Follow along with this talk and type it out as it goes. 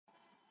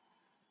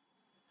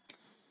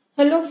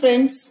Hello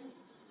friends,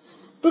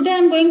 today I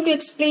am going to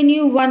explain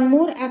you one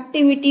more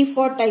activity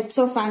for types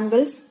of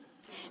angles.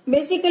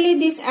 Basically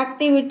this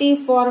activity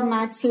for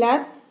maths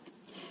lab.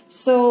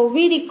 So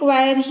we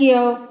require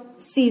here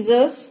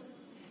scissors,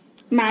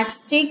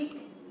 matchstick,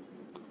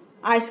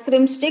 ice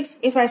cream sticks.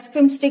 If ice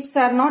cream sticks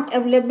are not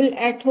available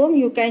at home,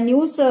 you can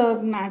use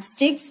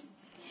matchsticks.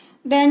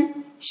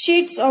 Then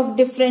sheets of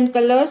different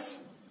colors,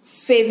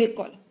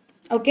 Fevicol.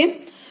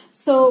 Okay.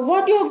 So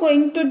what you are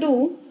going to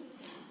do,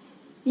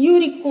 you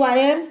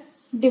require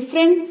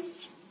different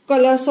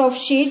colors of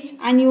sheets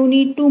and you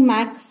need to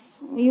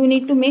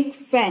make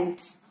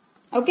fans.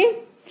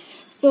 Okay.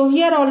 So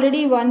here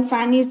already one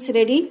fan is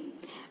ready,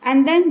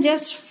 and then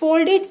just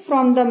fold it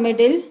from the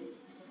middle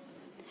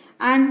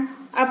and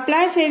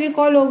apply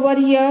Fevicol over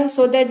here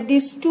so that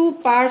these two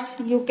parts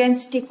you can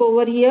stick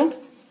over here.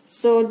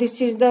 So this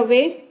is the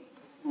way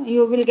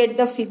you will get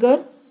the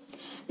figure.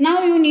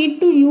 Now you need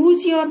to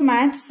use your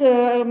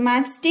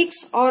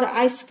matchsticks or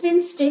ice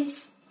cream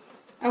sticks.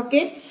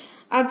 Okay,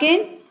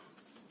 again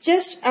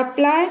just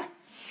apply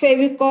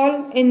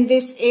Fevicol in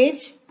this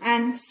edge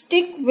and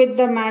stick with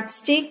the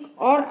matchstick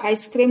or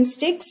ice cream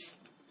sticks.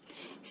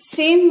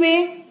 Same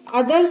way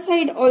other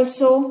side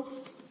also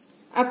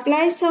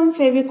apply some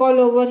Fevicol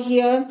over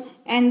here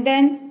and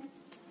then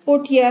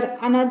put here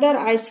another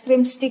ice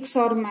cream sticks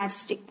or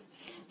matchstick.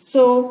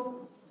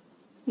 So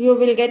you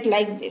will get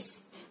like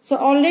this. So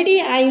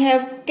already I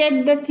have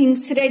kept the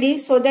things ready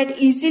so that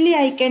easily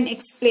I can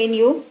explain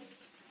you.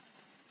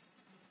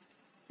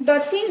 The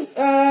thing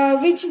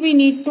which we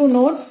need to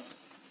note,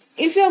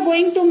 if you are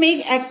going to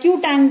make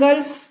acute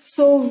angle,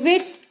 so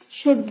width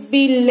should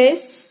be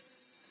less.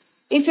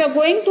 If you are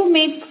going to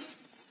make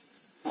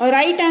a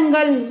right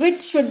angle,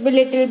 width should be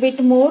little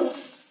bit more.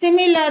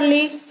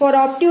 Similarly, for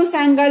obtuse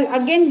angle,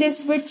 again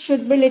this width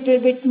should be little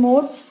bit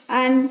more.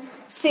 And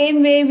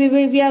same way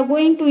we are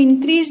going to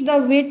increase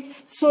the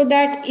width so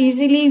that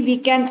easily we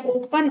can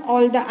open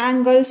all the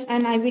angles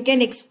and we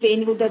can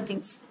explain you the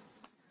things.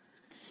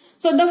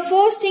 So the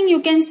first thing you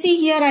can see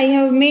here, I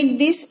have made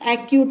this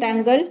acute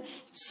angle.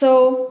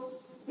 So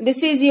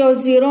this is your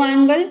 0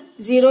 angle,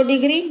 0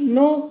 degree,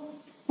 no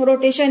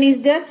rotation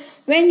is there.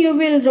 When you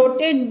will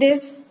rotate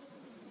this,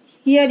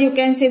 here you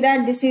can see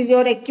that this is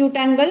your acute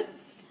angle.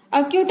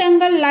 Acute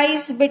angle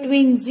lies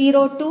between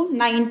 0 to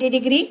 90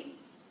 degree.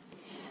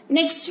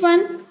 Next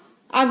one,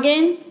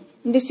 again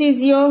this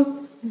is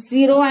your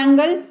 0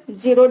 angle,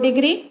 0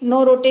 degree,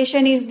 no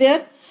rotation is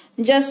there.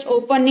 Just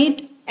open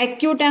it.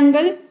 Acute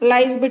angle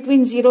lies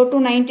between 0 to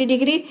 90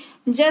 degree.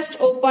 Just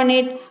open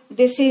it.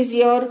 This is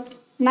your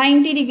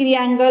 90 degree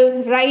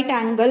angle, right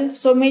angle.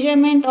 So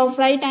measurement of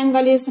right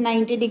angle is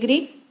 90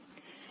 degree.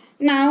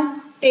 Now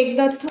take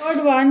the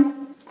third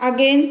one.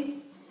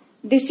 Again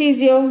this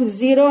is your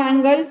 0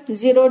 angle,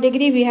 0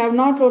 degree. We have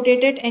not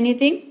rotated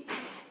anything.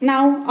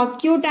 Now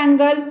acute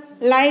angle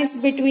lies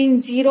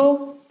between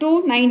 0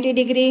 to 90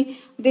 degree.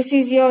 This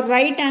is your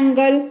right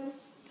angle.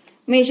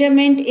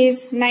 Measurement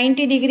is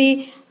 90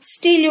 degree.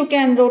 Still you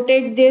can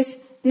rotate this.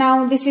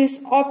 Now this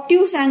is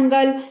obtuse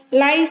angle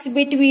lies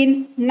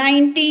between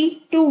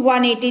 90 to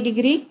 180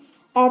 degree.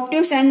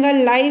 Obtuse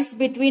angle lies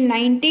between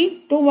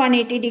 90 to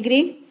 180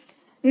 degree.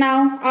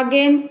 Now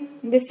again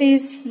this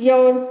is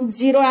your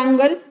 0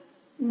 angle.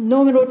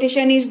 No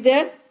rotation is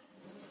there.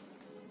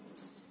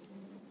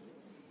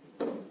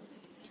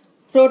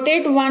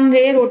 Rotate one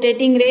ray,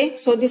 rotating ray.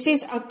 So this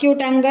is acute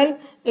angle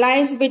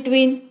lies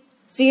between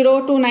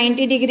 0 to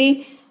 90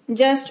 degree.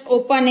 Just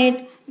open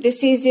it.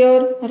 This is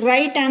your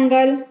right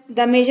angle.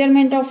 The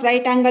measurement of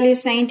right angle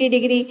is 90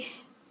 degree.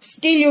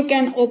 Still you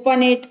can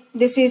open it.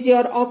 This is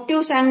your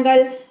obtuse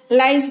angle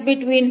lies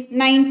between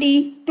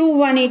 90 to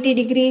 180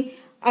 degree.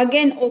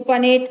 Again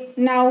open it.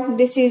 Now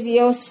this is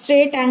your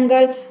straight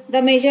angle.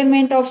 The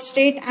measurement of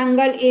straight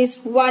angle is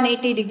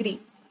 180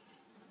 degree.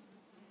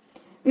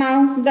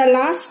 Now the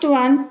last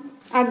one,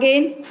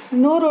 again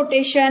no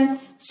rotation.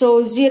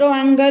 So 0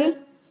 angle,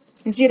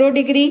 0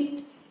 degree.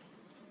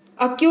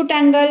 Acute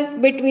angle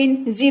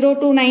between 0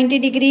 to 90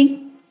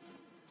 degree.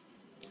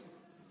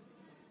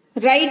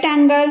 Right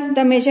angle,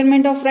 the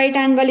measurement of right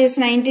angle is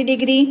 90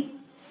 degree.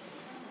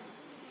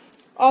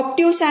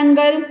 Obtuse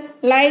angle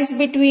lies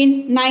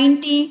between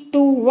 90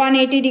 to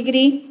 180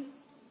 degree.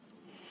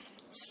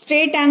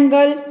 Straight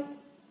angle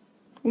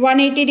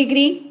 180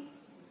 degree.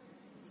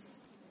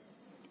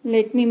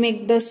 Let me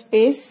make the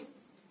space.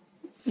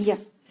 Yeah.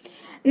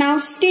 Now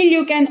still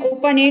you can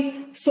open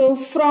it. So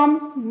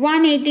from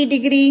 180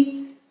 degree,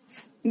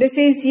 this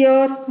is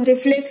your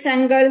reflex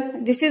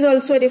angle. This is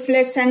also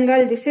reflex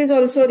angle. This is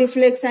also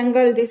reflex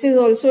angle. This is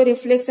also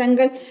reflex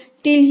angle.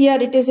 Till here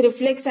it is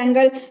reflex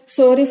angle.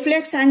 So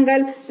reflex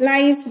angle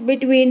lies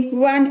between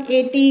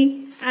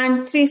 180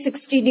 and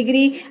 360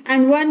 degree.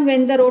 And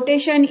when the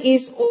rotation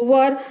is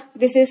over,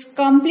 this is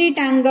complete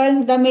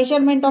angle. The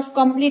measurement of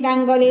complete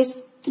angle is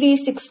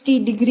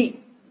 360 degree.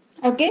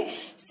 Okay.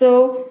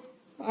 So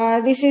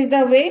this is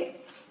the way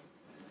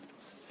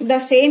the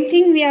same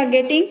thing we are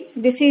getting.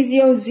 This is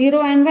your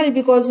 0 angle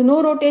because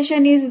no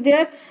rotation is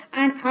there,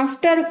 and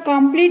after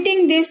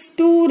completing these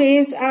two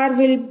rays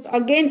will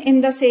again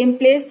in the same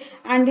place,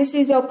 and this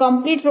is your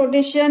complete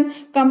rotation,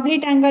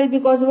 complete angle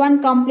because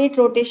one complete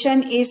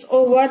rotation is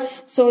over.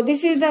 So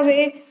this is the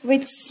way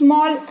with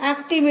small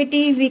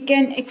activity we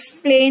can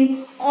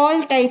explain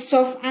all types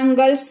of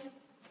angles.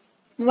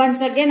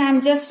 Once again I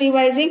am just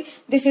revising.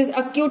 This is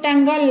acute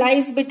angle,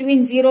 lies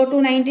between 0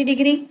 to 90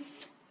 degree.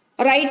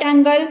 Right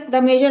angle, the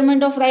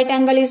measurement of right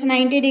angle is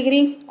 90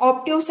 degree.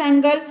 Obtuse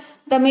angle,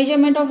 the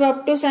measurement of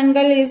obtuse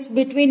angle is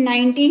between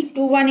 90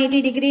 to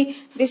 180 degree.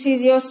 This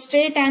is your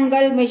straight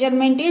angle,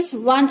 measurement is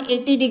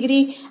 180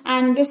 degree.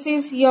 And this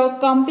is your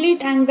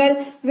complete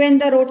angle when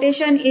the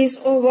rotation is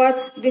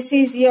over. This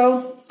is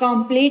your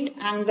complete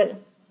angle.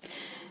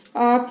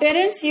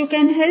 Parents, you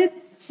can help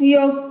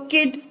your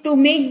kid to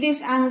make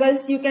these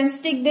angles. You can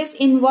stick this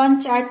in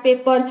one chart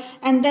paper,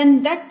 and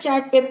then that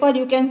chart paper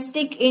you can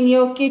stick in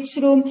your kid's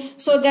room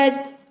so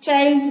that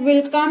child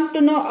will come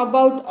to know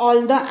about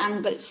all the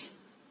angles.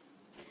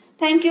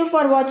 Thank you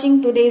for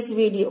watching today's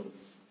video.